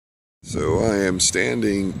So I am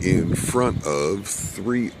standing in front of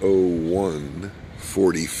 301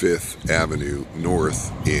 45th Avenue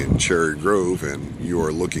North in Cherry Grove, and you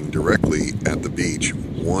are looking directly at the beach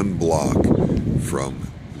 1 block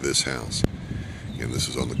from this house. And this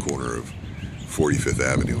is on the corner of 45th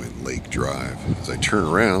Avenue and Lake Drive. As I turn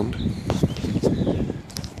around,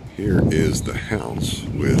 here is the house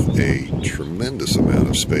with a tremendous amount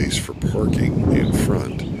of space for parking in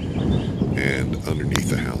front and underneath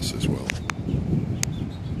the house as well.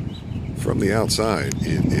 From the outside,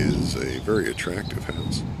 it is a very attractive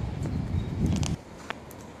house.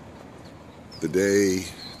 The day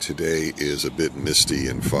today is a bit misty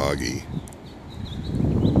and foggy.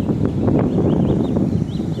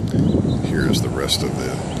 Here's the rest of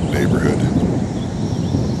the neighborhood.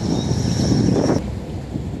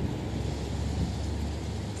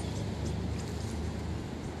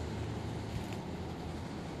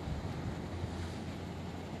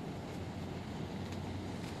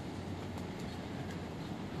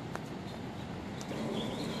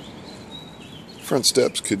 Front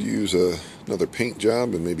steps could use another paint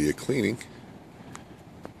job and maybe a cleaning,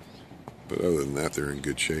 but other than that, they're in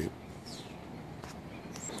good shape.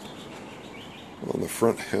 On the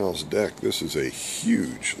front house deck, this is a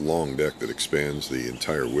huge long deck that expands the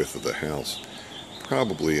entire width of the house,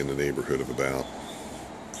 probably in the neighborhood of about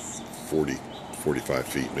 45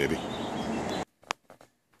 feet maybe.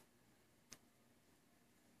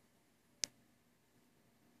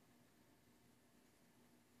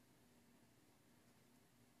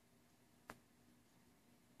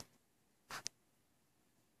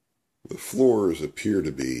 The floors appear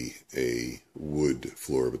to be a wood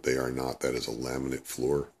floor, but they are not. That is a laminate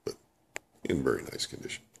floor, but in very nice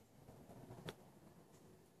condition.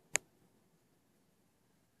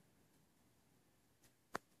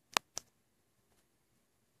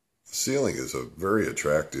 The ceiling is a very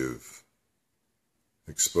attractive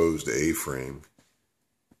exposed A-frame.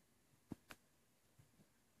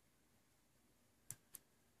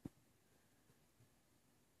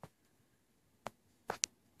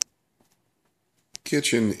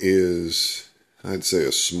 Kitchen is, I'd say,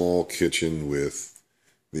 a small kitchen with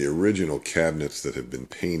the original cabinets that have been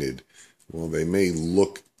painted. While they may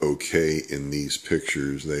look okay in these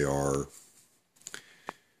pictures, they are,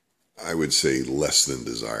 I would say, less than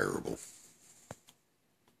desirable.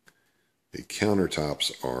 The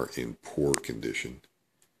countertops are in poor condition,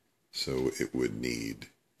 so it would need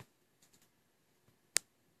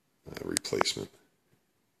a replacement.